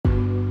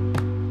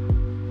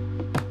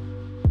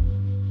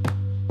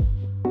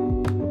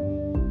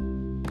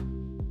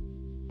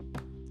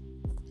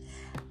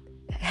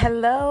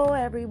Hello,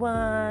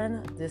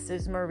 everyone. This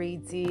is Marie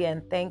D,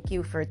 and thank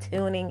you for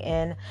tuning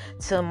in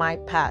to my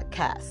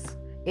podcast.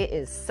 It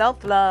is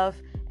self-love,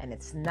 and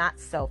it's not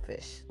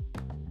selfish.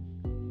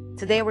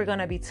 Today, we're going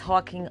to be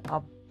talking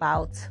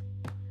about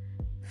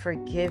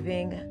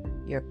forgiving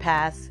your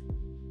past,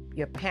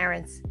 your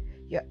parents,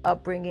 your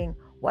upbringing,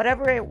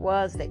 whatever it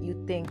was that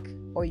you think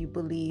or you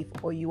believe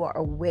or you are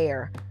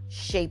aware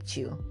shaped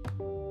you.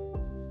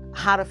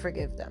 How to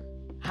forgive them,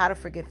 how to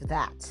forgive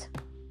that.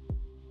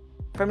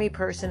 For me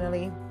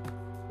personally,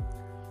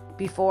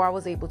 before I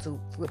was able to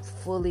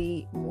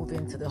fully move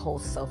into the whole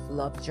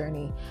self-love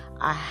journey,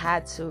 I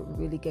had to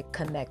really get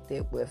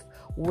connected with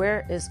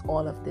where is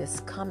all of this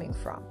coming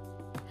from.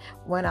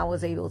 When I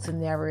was able to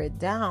narrow it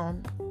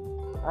down,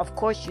 of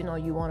course, you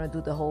want to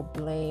do the whole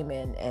blame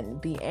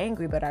and be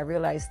angry, but I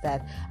realized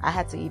that I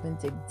had to even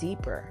dig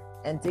deeper,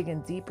 and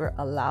digging deeper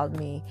allowed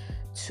me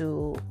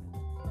to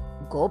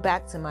go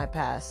back to my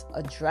past,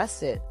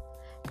 address it,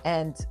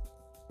 and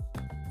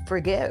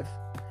forgive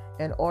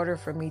in order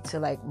for me to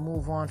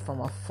move on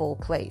from a full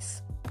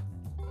place.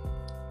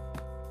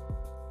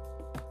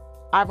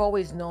 I've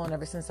always known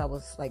ever since I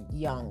was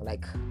young,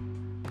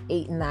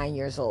 8, 9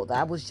 years old,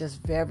 I was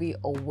just very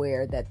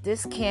aware that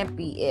this can't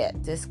be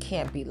it. This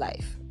can't be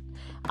life.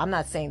 I'm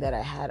not saying that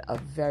I had a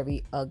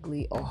very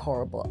ugly or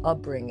horrible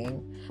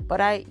upbringing,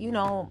 but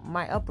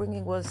my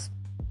upbringing was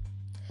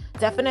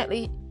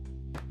definitely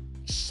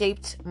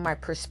shaped my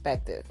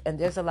perspective. And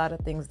there's a lot of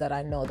things that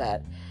I know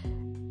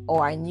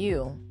I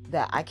knew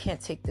that I can't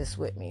take this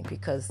with me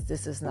because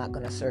this is not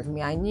going to serve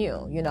me. I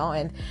knew,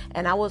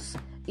 and I was,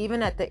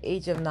 even at the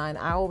age of 9,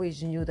 I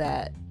always knew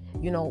that,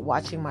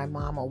 watching my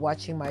mom or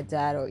watching my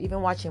dad or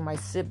even watching my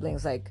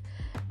siblings,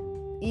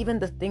 even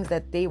the things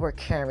that they were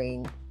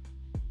carrying,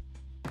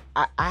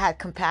 I had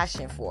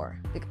compassion for.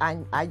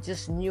 I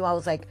just knew, I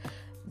was like,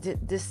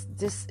 this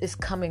is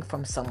coming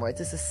from somewhere.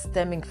 This is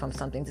stemming from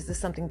something. This is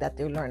something that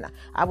they learn.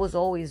 I was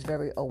always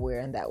very aware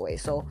in that way.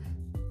 So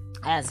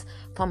as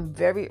from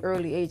very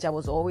early age, I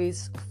was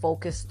always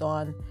focused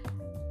on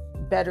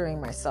bettering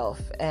myself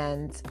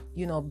and,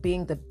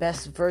 being the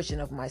best version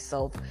of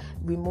myself,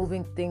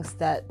 removing things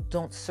that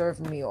don't serve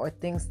me or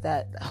things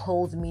that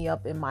hold me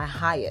up in my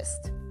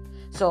highest.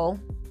 So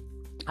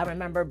I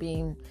remember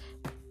being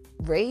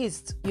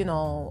raised,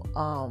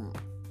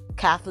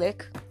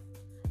 Catholic,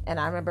 and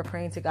I remember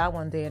praying to God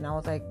one day, and I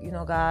was like,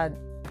 God,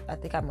 I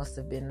think I must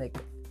have been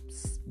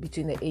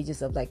between the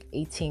ages of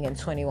 18 and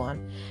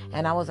 21.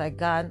 And I was like,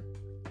 God,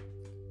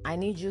 I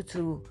need you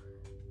to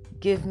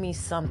give me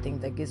something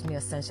that gives me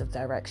a sense of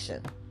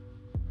direction.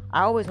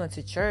 I always went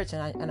to church,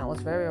 and I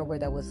was very aware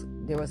there was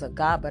a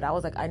God, but I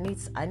was like, I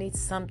need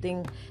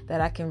something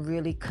that I can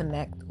really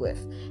connect with.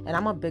 And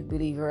I'm a big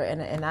believer,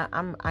 and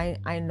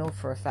I know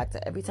for a fact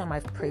that every time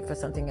I've prayed for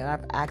something and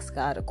I've asked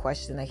God a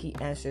question, that He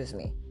answers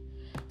me.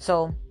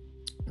 So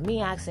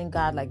me asking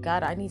God,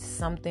 God, I need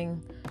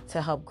something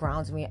to help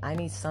ground me. I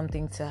need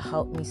something to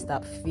help me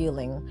stop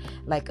feeling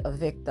like a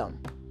victim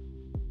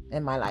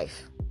in my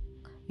life,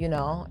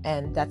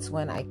 and that's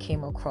when I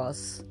came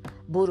across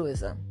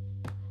Buddhism.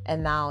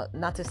 And now,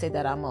 not to say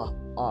that I'm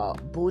a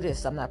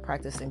Buddhist, I'm not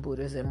practicing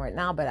Buddhism right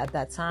now, but at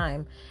that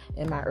time,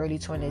 in my early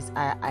 20s,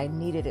 I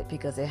needed it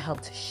because it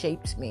helped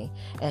shape me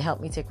and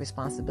helped me take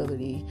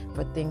responsibility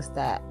for things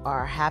that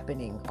are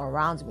happening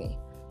around me.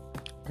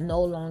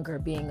 No longer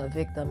being a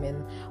victim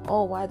and,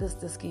 why does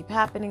this keep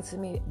happening to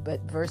me?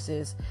 But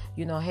versus,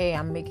 hey,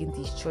 I'm making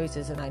these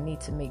choices and I need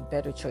to make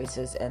better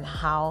choices. And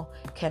how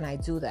can I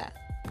do that?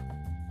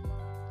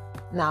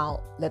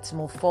 Now, let's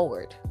move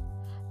forward.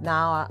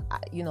 Now,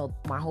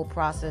 my whole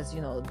process,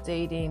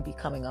 dating,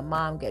 becoming a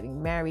mom,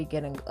 getting married,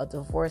 getting a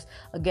divorce.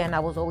 Again, I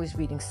was always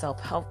reading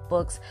self-help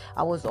books.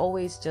 I was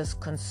always just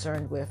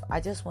concerned with, I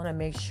just want to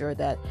make sure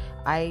that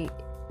I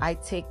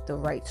take the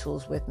right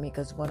tools with me,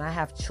 because when I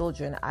have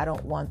children, I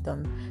don't want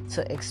them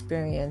to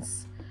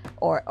experience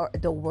or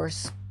the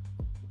worst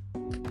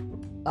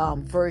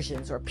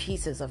versions or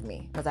pieces of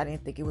me, because I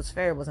didn't think it was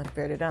fair. It wasn't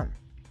fair to them.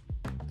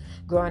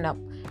 Growing up,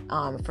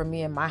 for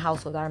me in my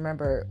household, I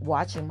remember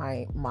watching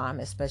my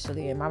mom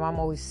especially, and my mom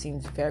always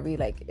seems very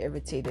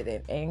irritated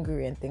and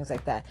angry and things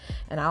like that.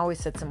 And I always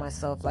said to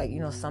myself,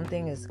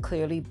 something is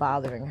clearly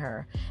bothering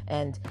her.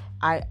 And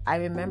I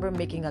remember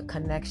making a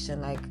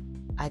connection,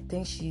 I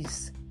think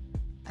she's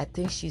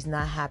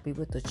not happy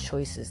with the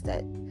choices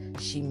that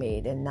she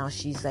made, and now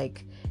she's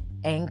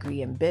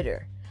angry and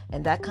bitter.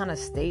 And that kind of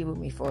stayed with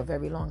me for a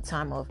very long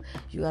time of,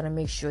 you got to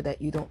make sure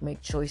that you don't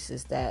make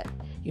choices that,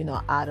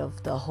 out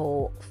of the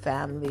whole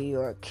family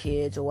or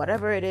kids or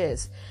whatever it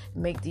is,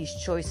 make these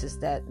choices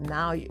that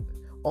now, I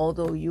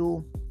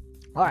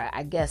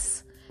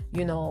guess,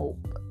 I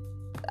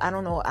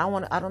don't know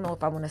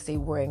if I want to say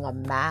wearing a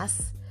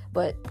mask,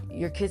 but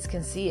your kids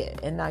can see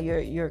it. And now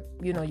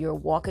you're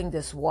walking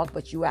this walk,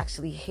 but you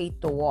actually hate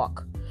the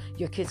walk.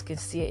 Your kids can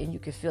see it and you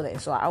can feel it.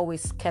 And so I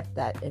always kept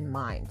that in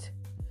mind.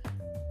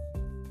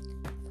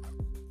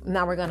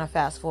 Now we're gonna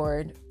fast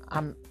forward.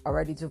 I'm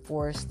already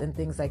divorced and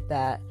things like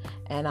that,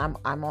 and I'm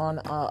on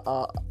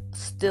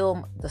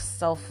still the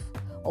self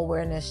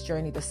awareness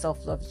journey, the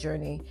self-love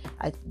journey,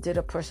 I did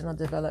a personal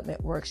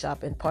development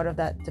workshop, and part of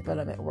that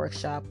development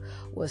workshop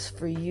was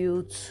for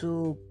you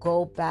to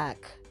go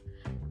back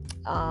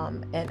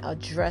and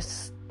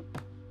address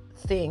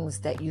things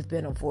that you've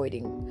been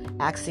avoiding,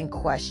 asking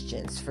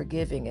questions,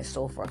 forgiving, and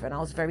so forth. And I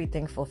was very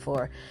thankful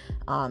for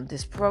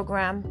this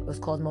program. It was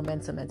called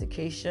Momentum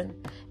Education.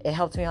 It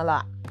helped me a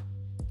lot.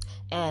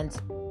 And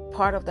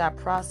part of that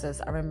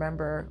process, I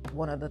remember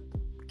one of the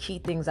key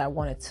things I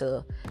wanted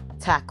to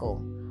tackle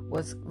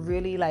was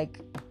really like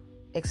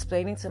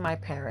explaining to my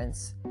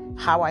parents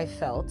how I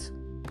felt,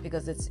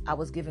 because I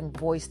was giving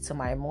voice to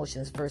my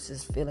emotions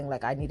versus feeling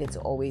like I needed to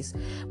always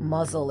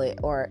muzzle it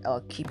or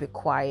keep it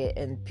quiet,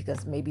 and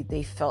because maybe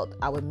they felt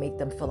I would make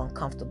them feel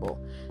uncomfortable.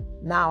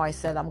 Now I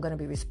said I'm going to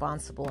be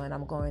responsible, and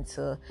I'm going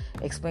to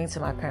explain to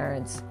my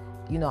parents,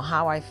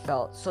 how I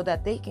felt, so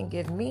that they can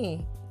give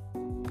me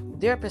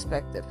their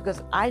perspective,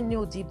 because I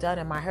knew deep down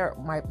in my heart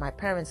my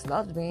parents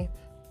loved me.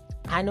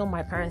 I know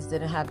my parents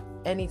didn't have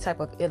any type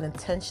of ill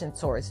intention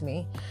towards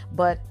me,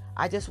 but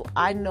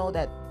I know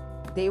that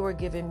they were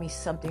giving me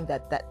something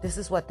that this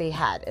is what they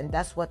had, and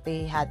that's what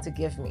they had to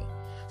give me.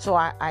 So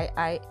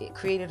I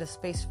created a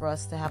space for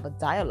us to have a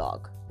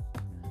dialogue.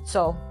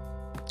 So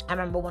I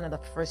remember one of the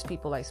first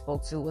people I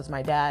spoke to was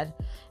my dad.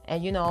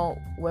 And,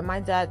 when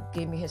my dad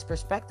gave me his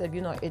perspective,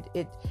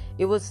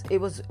 it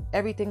was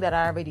everything that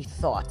I already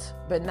thought.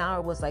 But now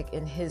it was like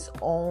in his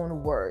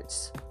own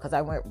words, because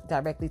I went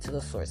directly to the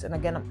source. And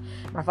again,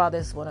 my father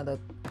is one of the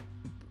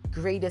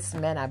greatest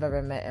men I've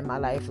ever met in my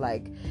life.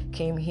 Like,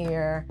 came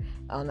here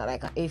on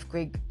like an 8th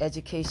grade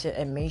education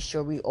and made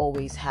sure we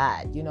always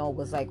had,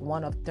 was like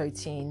one of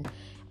 13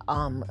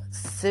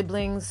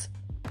 siblings,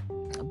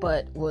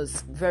 but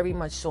was very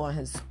much so on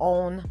his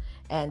own.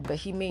 But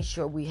he made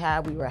sure we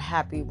were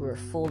happy, we were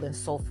full, and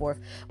so forth.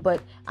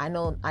 But I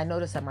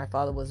noticed that my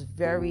father was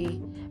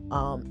very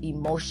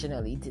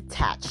emotionally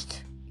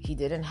detached. He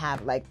didn't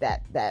have like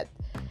that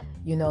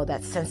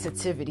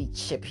sensitivity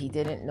chip. He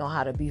didn't know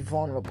how to be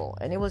vulnerable.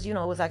 And it was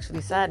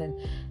actually sad. And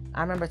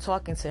I remember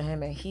talking to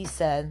him, and he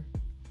said,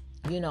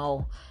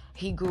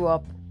 he grew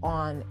up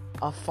on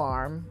a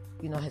farm.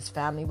 His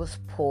family was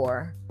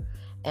poor.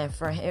 And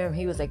for him,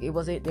 he was like, there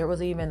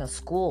wasn't even a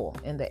school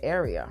in the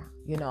area,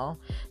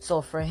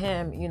 So for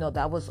him,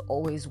 that was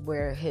always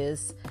where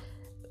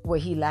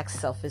he lacked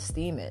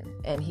self-esteem in.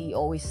 And he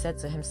always said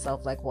to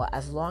himself, like, well,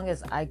 as long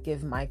as I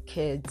give my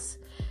kids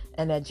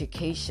an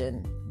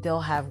education,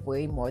 they'll have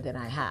way more than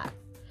I have.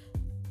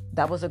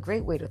 That was a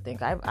great way to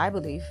think, I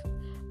believe.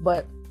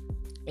 But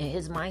in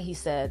his mind, he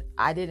said,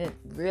 I didn't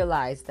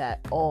realize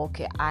that,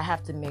 I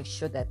have to make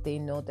sure that they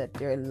know that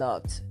they're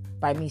loved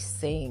by me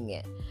saying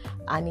it.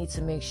 I need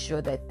to make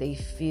sure that they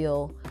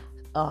feel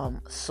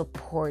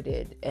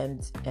supported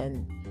and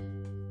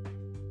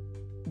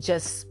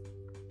just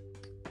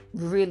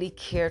really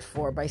cared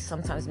for by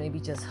sometimes maybe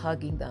just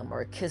hugging them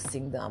or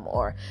kissing them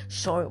or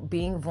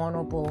being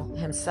vulnerable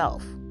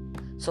himself.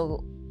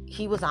 So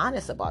he was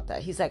honest about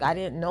that. He's like, I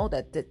didn't know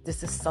that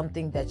this is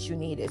something that you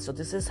needed. So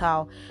this is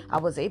how I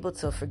was able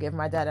to forgive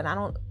my dad. And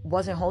I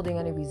wasn't holding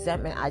any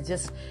resentment.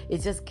 It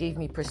just gave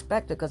me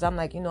perspective, because I'm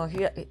like,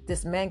 here,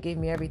 this man gave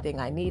me everything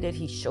I needed.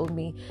 He showed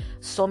me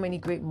so many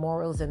great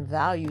morals and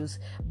values,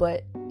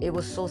 but it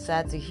was so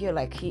sad to hear,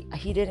 like,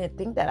 he didn't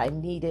think that I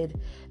needed,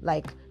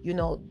 like,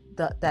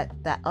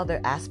 that other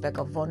aspect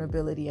of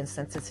vulnerability and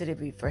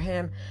sensitivity. For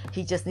him,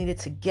 he just needed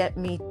to get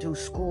me through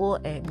school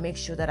and make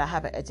sure that I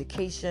have an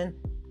education,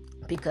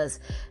 because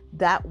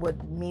that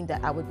would mean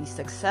that I would be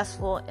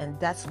successful, and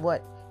that's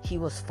what he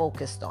was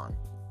focused on.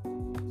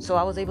 So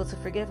I was able to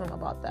forgive him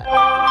about that.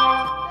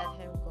 Let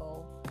him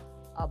go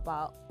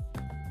about,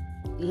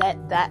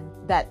 let that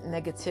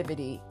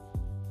negativity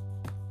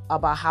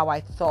about how I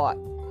thought,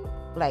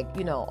 like,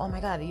 oh my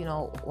God,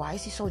 why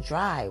is he so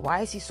dry?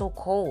 Why is he so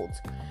cold?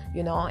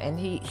 And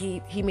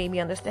he made me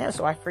understand.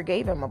 So I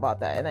forgave him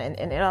about that.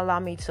 And it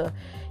allowed me to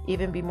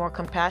even be more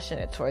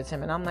compassionate towards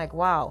him. And I'm like,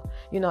 wow,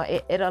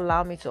 it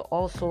allowed me to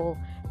also,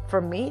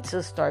 for me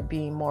to start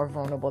being more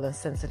vulnerable and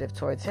sensitive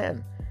towards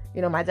him.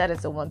 My dad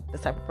is the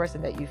type of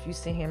person that if you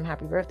sing him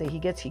happy birthday, he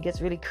gets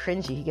really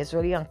cringy. He gets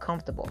really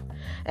uncomfortable.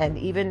 And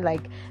even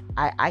like,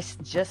 I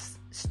just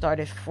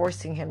started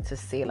forcing him to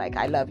say, like,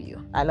 I love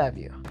you. I love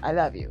you. I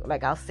love you.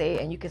 Like, I'll say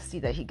it, and you can see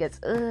that he gets,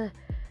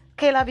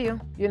 okay, love you,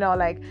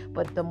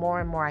 but the more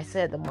and more I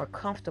said, the more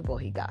comfortable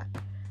he got,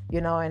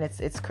 and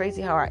it's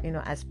crazy how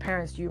as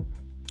parents,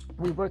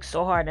 we work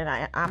so hard, and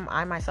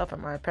I myself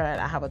am a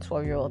parent. I have a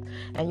 12-year-old,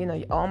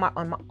 and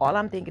all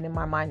I'm thinking in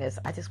my mind is,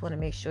 I just want to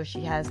make sure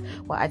she has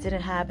what I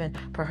didn't have, and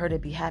for her to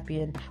be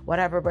happy and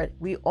whatever. But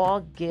we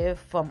all give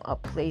from a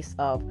place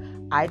of,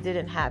 I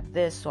didn't have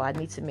this, so I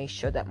need to make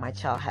sure that my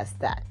child has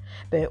that.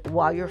 But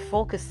while you're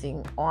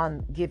focusing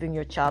on giving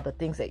your child the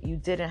things that you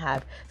didn't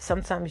have,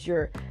 sometimes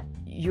you're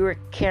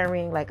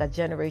carrying like a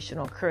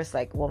generational curse,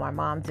 like, well, my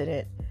mom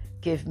didn't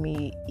give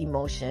me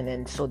emotion,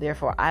 and so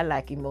therefore I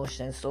lack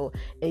emotion. So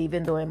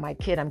even though in my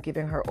kid I'm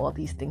giving her all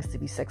these things to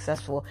be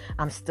successful,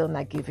 I'm still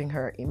not giving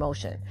her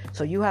emotion.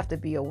 So you have to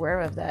be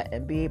aware of that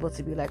and be able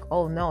to be like,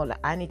 oh no,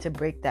 I need to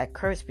break that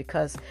curse,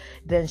 because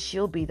then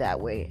she'll be that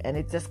way, and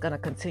it's just going to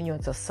continue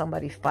until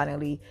somebody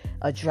finally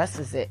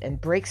addresses it and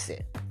breaks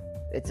it.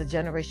 It's a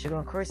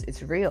generational curse.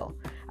 It's real.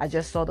 I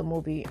just saw the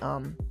movie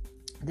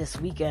this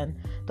weekend,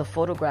 The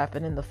Photograph,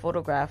 and in the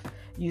photograph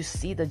you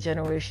see the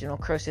generational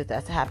curses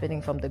that's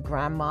happening from the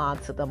grandma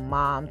to the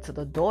mom to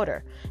the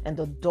daughter, and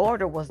the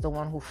daughter was the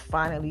one who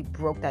finally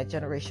broke that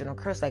generational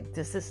curse. Like,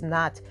 this is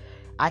not,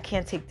 I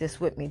can't take this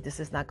with me, this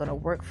is not going to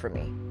work for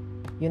me,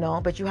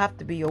 but you have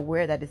to be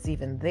aware that it's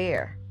even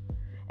there.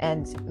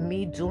 And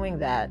me doing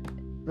that,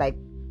 like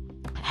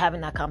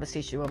having that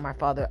conversation with my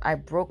father, I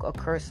broke a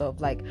curse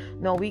of like,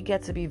 no, we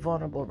get to be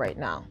vulnerable right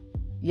now.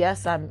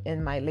 Yes, I'm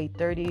in my late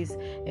 30s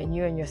and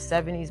you're in your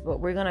 70s, but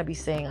we're going to be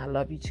saying I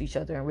love you to each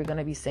other, and we're going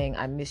to be saying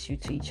I miss you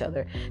to each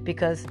other,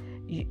 because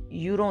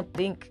you don't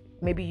think,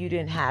 maybe you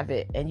didn't have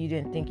it and you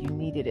didn't think you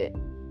needed it,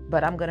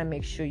 but I'm going to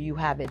make sure you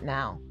have it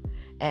now.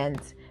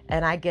 And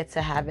I get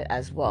to have it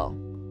as well.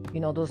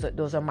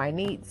 Those are my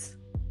needs.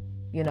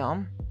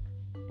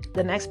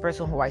 The next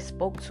person who I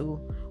spoke to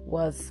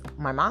was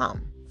my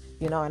mom.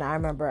 And I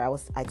remember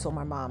I told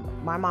my mom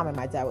and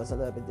my dad was a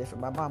little bit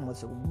different. My mom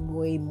was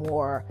way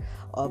more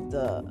of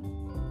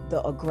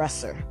the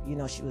aggressor.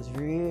 She was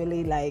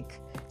really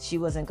like, she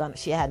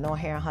had no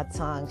hair on her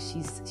tongue.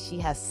 She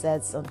has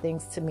said some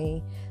things to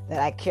me that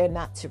I care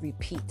not to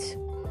repeat,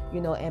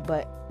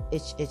 but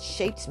it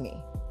shaped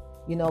me,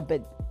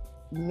 but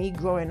me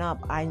growing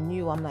up, I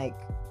knew, I'm like,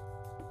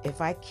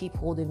 if I keep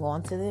holding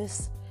on to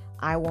this,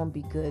 I won't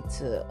be good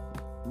to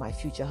my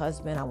future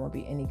husband. I won't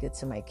be any good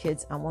to my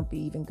kids. I won't be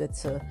even good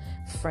to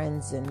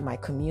friends in my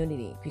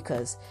community,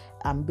 because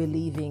I'm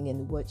believing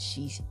in what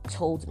she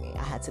told me.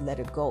 I had to let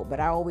it go. But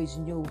I always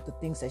knew the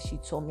things that she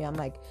told me. I'm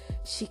like,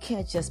 she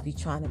can't just be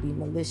trying to be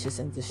malicious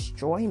and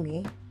destroy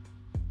me.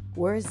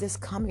 Where is this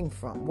coming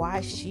from? Why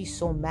is she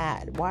so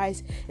mad?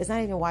 It's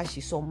not even why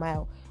she's so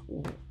mad.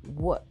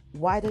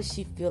 Why does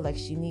she feel like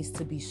she needs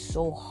to be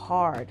so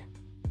hard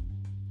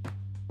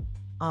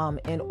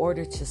in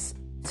order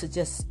to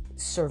just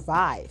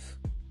survive?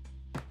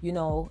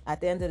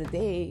 At the end of the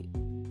day,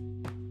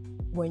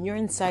 when you're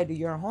inside of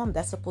your home,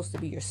 that's supposed to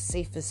be your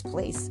safest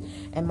place.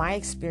 And my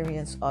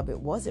experience of it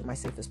wasn't my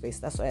safest place.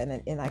 That's why,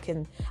 and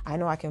I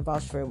know I can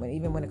vouch for it.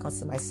 Even when it comes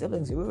to my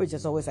siblings, we were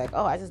just always like,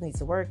 oh, I just need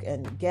to work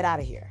and get out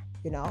of here,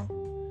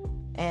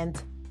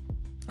 And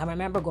I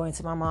remember going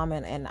to my mom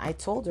and I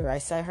told her, I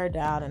sat her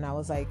down and I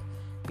was like,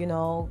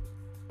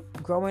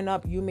 growing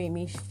up, you made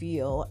me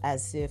feel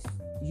as if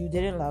you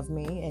didn't love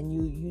me and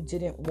you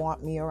didn't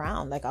want me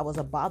around, like I was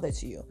a bother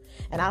to you.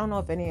 And I don't know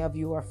if any of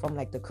you are from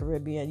like the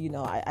Caribbean.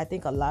 I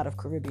think a lot of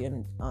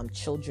Caribbean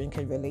children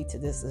can relate to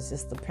this. It's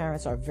just the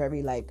parents are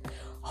very like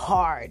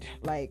hard,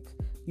 like,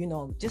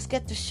 just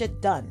get the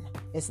shit done.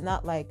 It's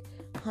not like,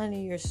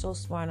 honey, you're so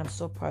smart, I'm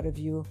so proud of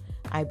you,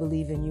 I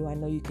believe in you, I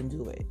know you can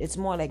do it. It's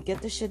more like,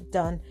 get the shit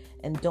done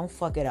and don't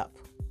fuck it up.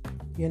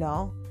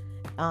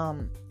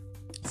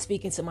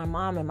 Speaking to my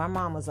mom, and my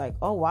mom was like,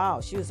 oh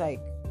wow, she was like,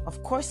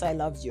 of course I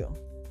loved you,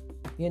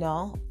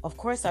 of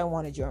course I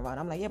wanted you around.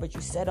 I'm like, yeah, but you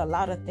said a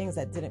lot of things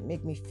that didn't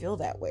make me feel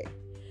that way.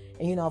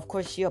 And of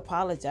course she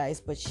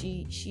apologized, but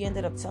she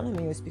ended up telling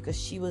me it was because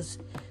she was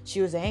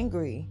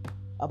angry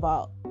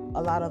about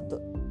a lot of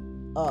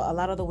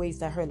the ways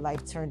that her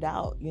life turned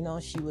out.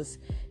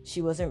 She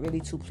wasn't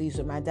really too pleased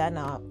with my dad.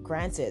 Now,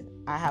 granted,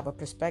 I have a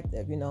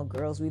perspective,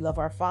 girls, we love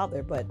our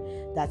father, but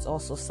that's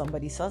also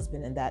somebody's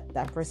husband, and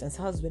that person's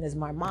husband is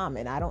my mom,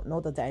 and I didn't know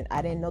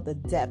the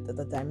depth of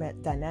the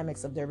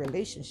dynamics of their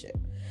relationship.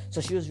 So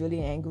she was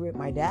really angry at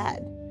my dad,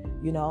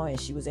 and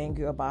she was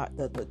angry about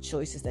the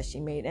choices that she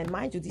made. And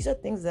mind you, these are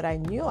things that I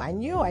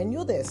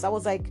knew this. I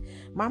was like,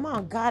 my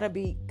mom gotta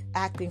be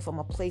acting from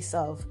a place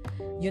of,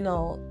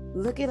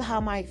 look at how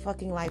my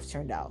fucking life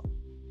turned out,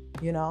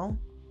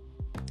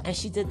 and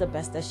she did the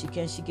best that she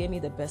can. She gave me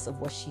the best of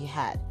what she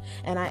had.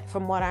 And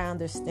from what I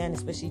understand,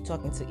 especially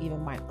talking to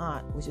even my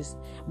aunt, which is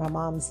my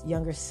mom's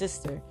younger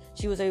sister,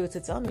 she was able to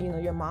tell me,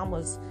 your mom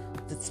was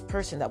this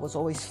person that was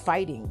always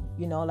fighting,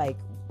 like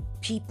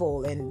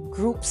people and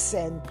groups,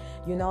 and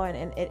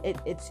and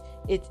it's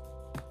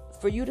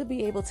for you to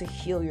be able to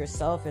heal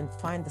yourself and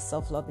find the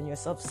self-love in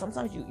yourself.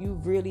 Sometimes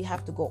you really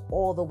have to go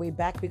all the way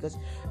back, because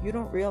you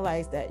don't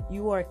realize that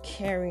you are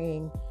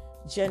carrying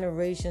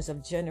generations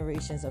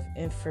of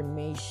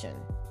information,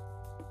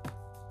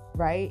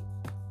 right?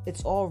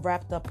 It's all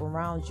wrapped up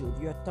around you,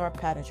 your thought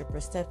patterns, your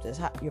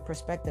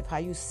perspective, how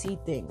you see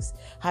things,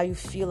 how you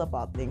feel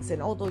about things.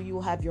 And although you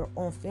have your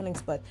own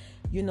feelings, but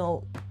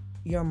your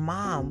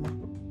mom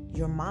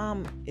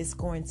is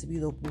going to be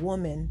the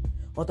woman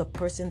or the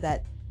person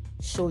that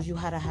shows you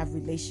how to have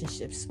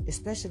relationships,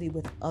 especially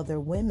with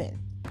other women.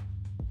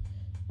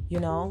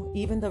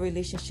 Even the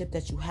relationship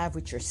that you have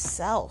with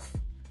yourself.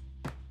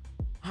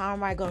 How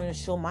am I going to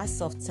show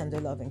myself tender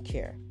love and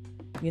care?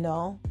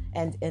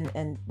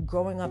 And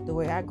growing up the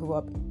way I grew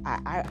up,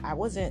 I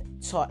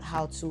wasn't taught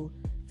how to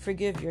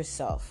forgive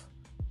yourself,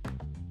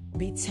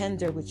 be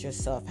tender with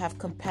yourself, have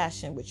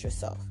compassion with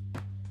yourself,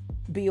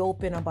 be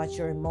open about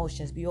your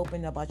emotions, be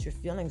open about your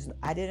feelings.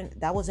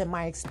 That wasn't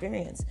my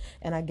experience.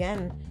 And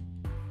again,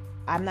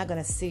 I'm not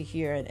going to sit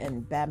here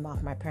and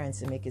badmouth my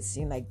parents and make it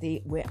seem like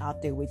they went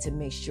out their way to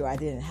make sure I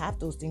didn't have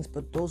those things,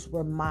 but those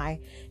were my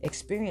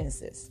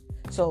experiences.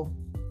 So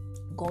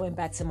going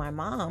back to my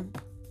mom,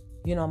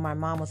 my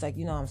mom was like,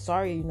 I'm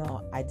sorry,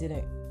 I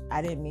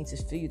didn't mean to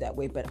feel you that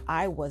way, but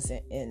I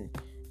wasn't in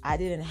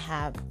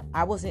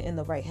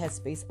the right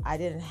headspace. I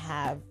didn't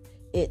have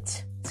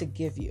it to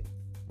give you.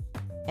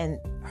 And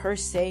her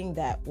saying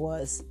that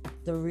was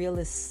the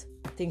realest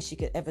thing she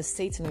could ever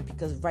say to me,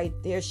 because right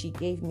there she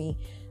gave me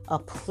a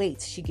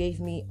plate. She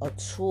gave me a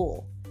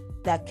tool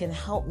that can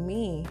help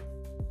me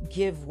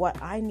give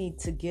what I need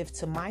to give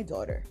to my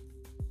daughter.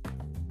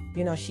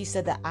 She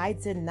said that I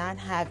did not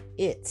have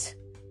it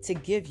to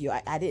give you.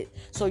 I did.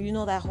 So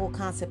that whole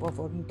concept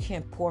of you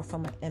can't pour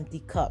from an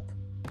empty cup.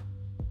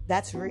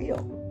 That's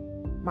real.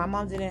 My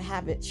mom didn't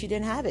have it. She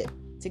didn't have it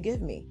to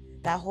give me.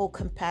 That whole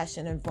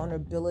compassion and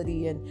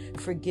vulnerability and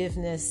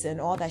forgiveness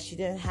and all that, she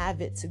didn't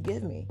have it to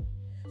give me.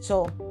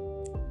 So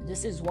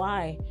this is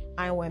why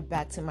I went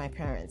back to my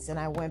parents, and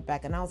I went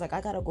back and I was like, I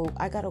gotta go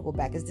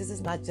back, because this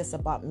is not just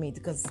about me,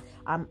 because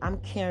I'm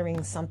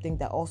carrying something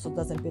that also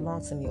doesn't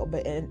belong to me,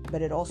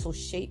 but it also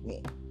shaped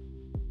me.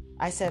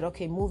 I said,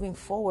 okay, moving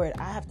forward,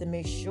 I have to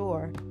make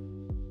sure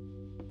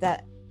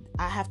that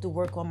I have to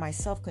work on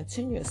myself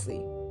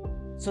continuously,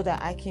 so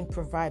that I can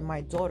provide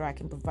my daughter, I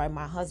can provide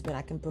my husband,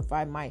 I can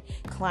provide my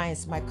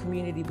clients, my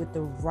community with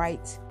the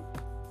right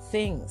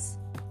things.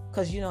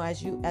 Because,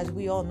 as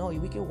we all know,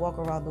 we can walk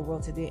around the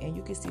world today and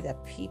you can see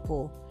that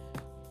people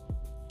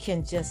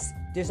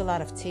there's a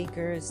lot of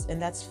takers, and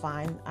that's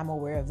fine. I'm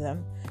aware of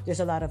them. There's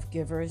a lot of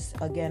givers.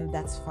 Again,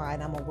 that's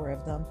fine. I'm aware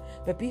of them.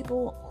 But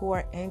people who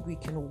are angry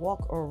can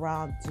walk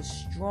around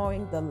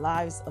destroying the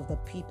lives of the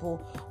people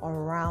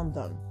around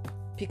them.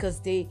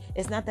 Because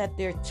it's not that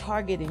they're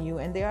targeting you,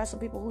 and there are some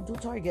people who do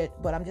target,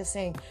 but I'm just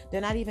saying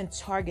they're not even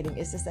targeting.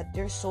 It's just that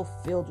they're so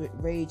filled with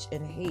rage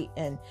and hate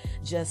and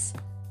just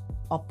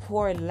a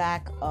poor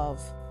lack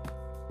of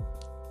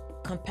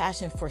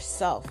compassion for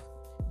self.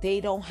 They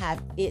don't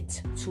have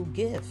it to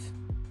give.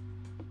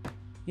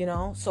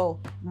 So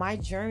my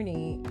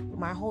journey,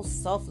 my whole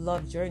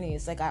self-love journey,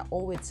 is like I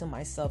owe it to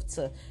myself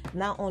to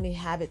not only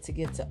have it to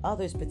give to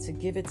others, but to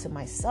give it to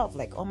myself.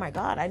 Like, oh my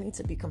God, I need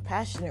to be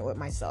compassionate with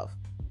myself.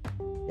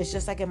 It's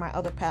just like in my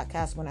other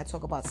podcast when I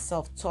talk about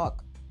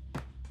self-talk.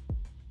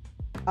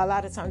 A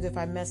lot of times if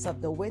I mess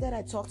up, the way that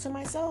I talk to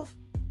myself,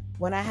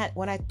 when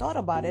I thought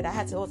about it,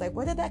 I was like,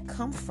 where did that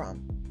come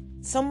from?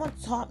 Someone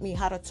taught me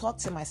how to talk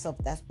to myself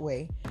that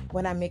way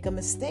when I make a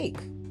mistake.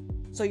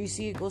 So you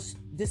see,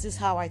 this is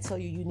how I tell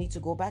you need to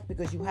go back,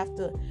 because you have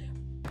to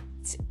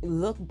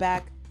look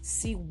back,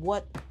 see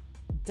what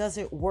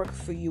doesn't work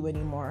for you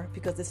anymore,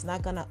 because it's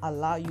not going to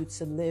allow you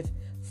to live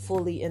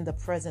fully in the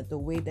present the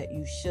way that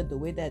you should, the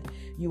way that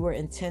you were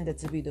intended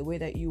to be, the way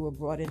that you were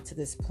brought into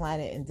this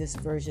planet, in this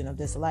version of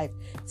this life,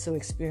 to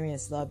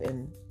experience love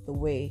in the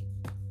way,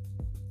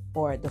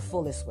 or the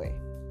fullest way.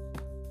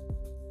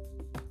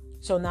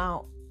 So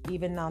now,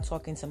 even now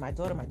talking to my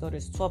daughter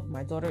is 12.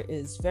 My daughter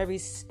is very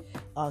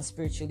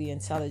spiritually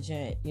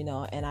intelligent,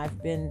 and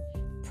I've been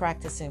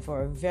practicing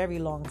for a very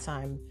long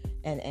time,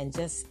 and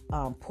just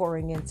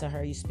pouring into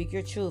her. You speak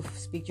your truth,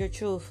 speak your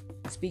truth,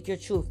 speak your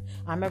truth.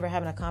 I remember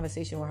having a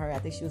conversation with her. I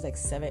think she was like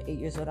 7, 8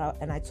 years old,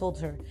 and I told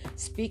her,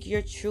 speak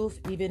your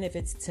truth, even if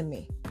it's to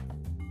me,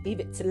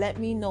 even to let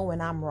me know when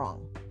I'm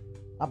wrong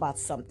about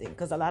something.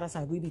 Because a lot of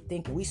times we be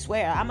thinking, we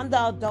swear, I'm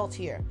the adult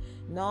here.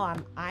 No,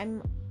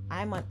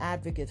 I'm an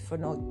advocate for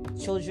no.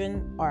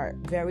 Children are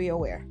very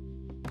aware.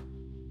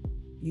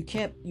 You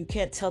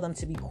can't tell them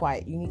to be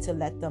quiet. You need to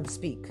let them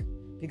speak,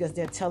 because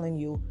they're telling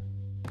you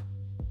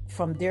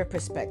from their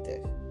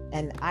perspective,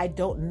 and I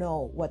don't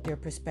know what their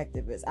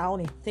perspective is. I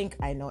only think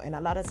I know. And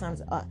a lot of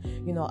times,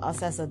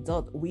 us as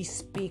adults, we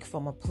speak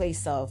from a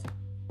place of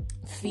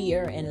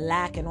fear and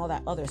lack and all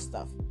that other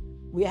stuff.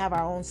 We have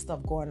our own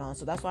stuff going on.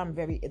 So that's why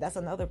that's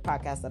another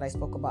podcast that I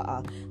spoke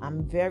about.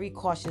 I'm very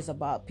cautious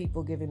about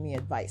people giving me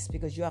advice,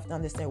 because you have to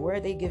understand, where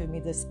are they giving me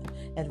this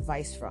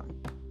advice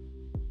from?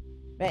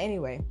 But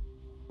anyway,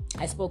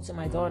 I spoke to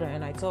my daughter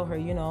and I told her,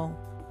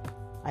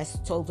 I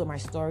told her my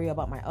story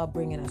about my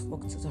upbringing. I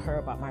spoke to her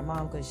about my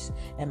mom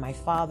and my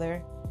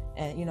father.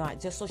 And,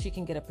 just so she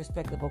can get a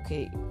perspective.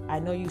 Okay, I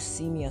know you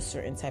see me a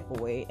certain type of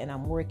way, and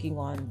I'm working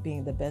on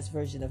being the best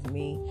version of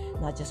me,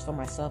 not just for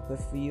myself, but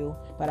for you.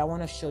 But I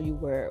want to show you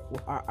where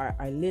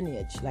our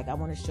lineage, like I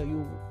want to show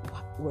you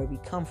where we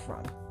come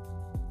from.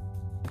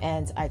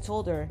 And I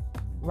told her,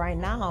 right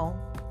now,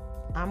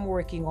 I'm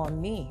working on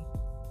me,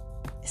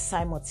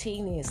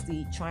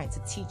 simultaneously trying to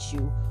teach you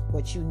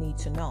what you need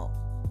to know.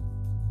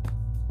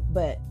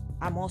 But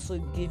I'm also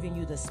giving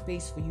you the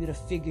space for you to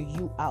figure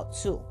you out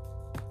too.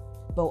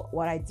 But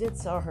what I did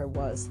tell her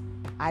was,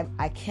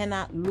 I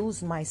cannot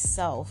lose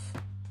myself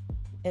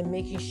and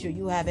making sure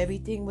you have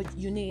everything what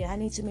you need. I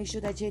need to make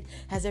sure that Jade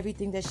has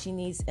everything that she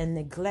needs and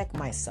neglect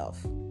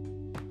myself.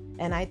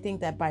 And I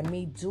think that by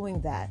me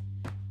doing that,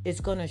 it's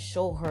going to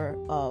show her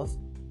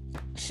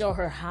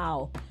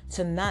how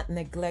to not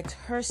neglect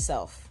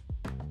herself.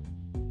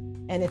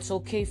 And it's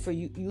okay for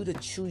you to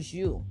choose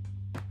you.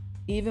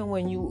 Even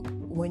when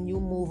you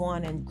move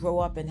on and grow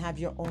up and have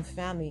your own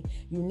family,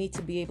 you need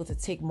to be able to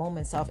take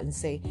moments off and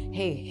say,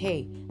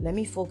 hey, let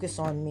me focus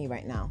on me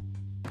right now.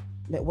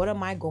 What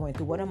am I going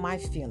through? What am I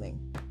feeling?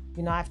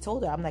 I've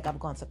told her, I'm like, I've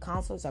gone to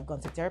counselors, I've gone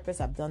to therapists,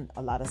 I've done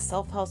a lot of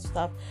self-help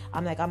stuff.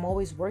 I'm like, I'm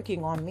always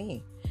working on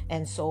me.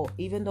 And so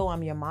even though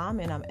I'm your mom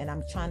and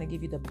I'm trying to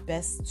give you the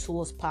best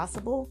tools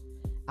possible,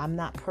 I'm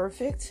not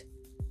perfect,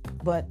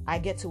 but I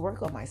get to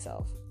work on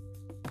myself.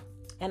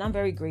 And I'm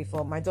very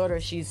grateful. My daughter,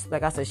 she's,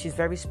 like I said, she's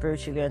very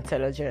spiritually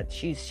intelligent.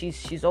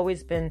 She's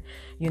always been,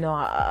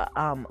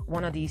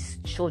 one of these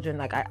children,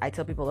 like I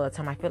tell people all the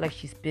time, I feel like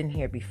she's been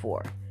here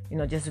before,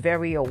 just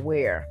very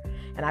aware.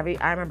 And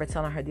I remember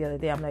telling her the other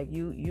day, I'm like,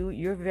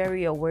 you're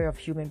very aware of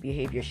human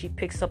behavior. She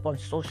picks up on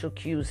social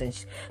cues and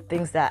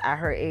things that at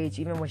her age,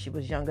 even when she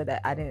was younger,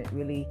 that I didn't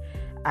really,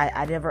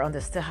 I never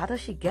understood. How does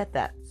she get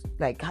that?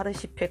 Like, how does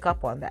she pick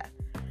up on that?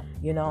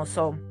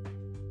 So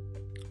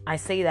I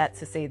say that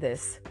to say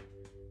this.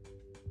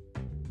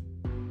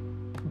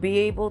 Be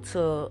able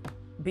to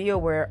be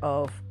aware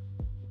of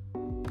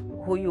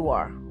who you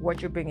are,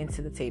 what you're bringing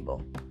to the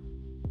table.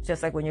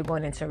 Just like when you're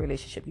going into a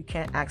relationship, you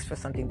can't ask for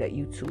something that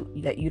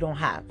you don't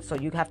have. So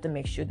you have to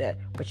make sure that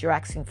what you're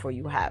asking for,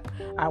 you have.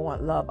 I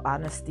want love,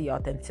 honesty,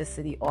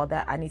 authenticity, all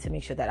that. I need to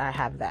make sure that I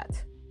have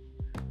that.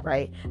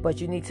 Right? But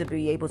you need to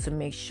be able to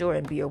make sure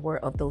and be aware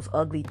of those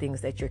ugly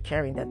things that you're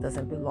carrying that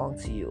doesn't belong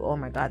to you. Oh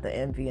my God, the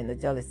envy and the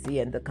jealousy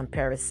and the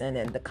comparison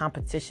and the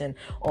competition,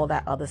 all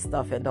that other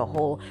stuff, and the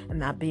whole and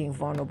not being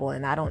vulnerable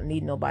and I don't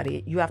need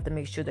nobody. You have to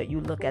make sure that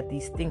you look at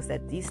these things,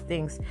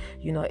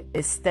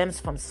 it stems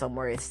from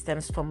somewhere. It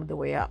stems from the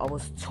way I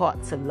was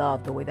taught to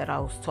love, the way that I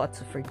was taught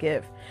to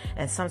forgive.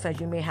 And sometimes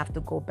you may have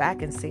to go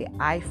back and say,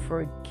 I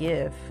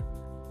forgive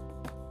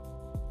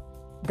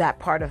that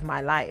part of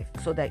my life,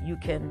 so that you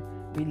can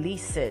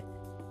release it,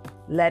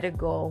 let it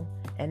go,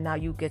 and now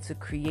you get to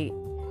create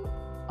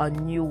a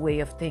new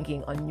way of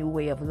thinking, a new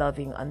way of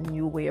loving, a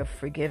new way of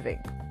forgiving.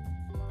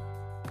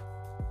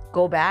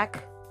 Go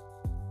back,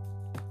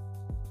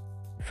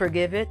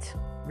 forgive it,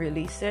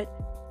 release it,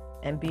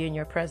 and be in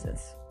your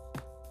presence.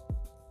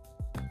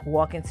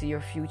 Walk into your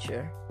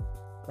future.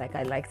 Like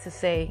I like to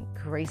say,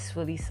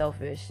 gracefully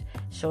selfish,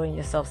 showing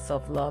yourself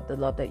self-love, the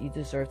love that you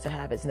deserve to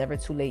have. It's never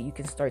too late. You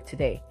can start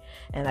today.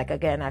 And like,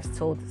 again, I've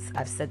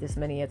said this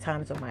many a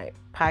times on my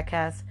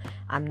podcast.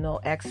 I'm no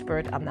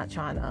expert. I'm not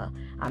trying to,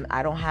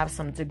 I don't have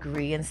some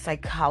degree in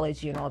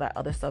psychology and all that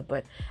other stuff,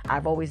 but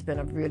I've always been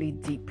a really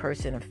deep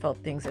person and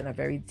felt things in a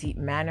very deep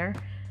manner.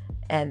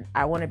 And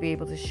I want to be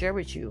able to share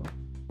with you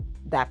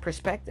that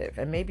perspective,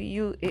 and maybe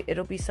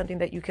it'll be something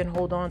that you can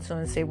hold on to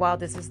and say, wow,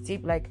 this is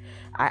deep. Like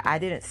I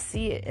didn't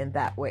see it in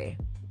that way.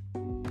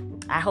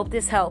 I hope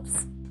this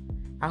helps.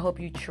 I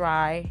hope you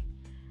try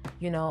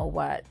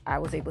what I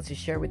was able to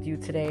share with you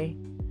today,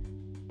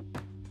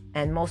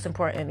 and most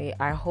importantly,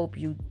 I hope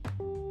you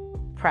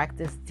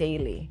practice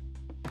daily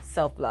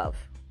self-love,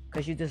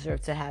 because you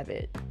deserve to have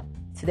it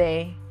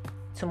today,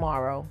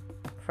 tomorrow,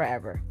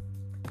 forever.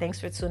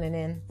 Thanks for tuning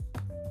in.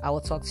 I will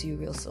talk to you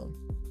real soon.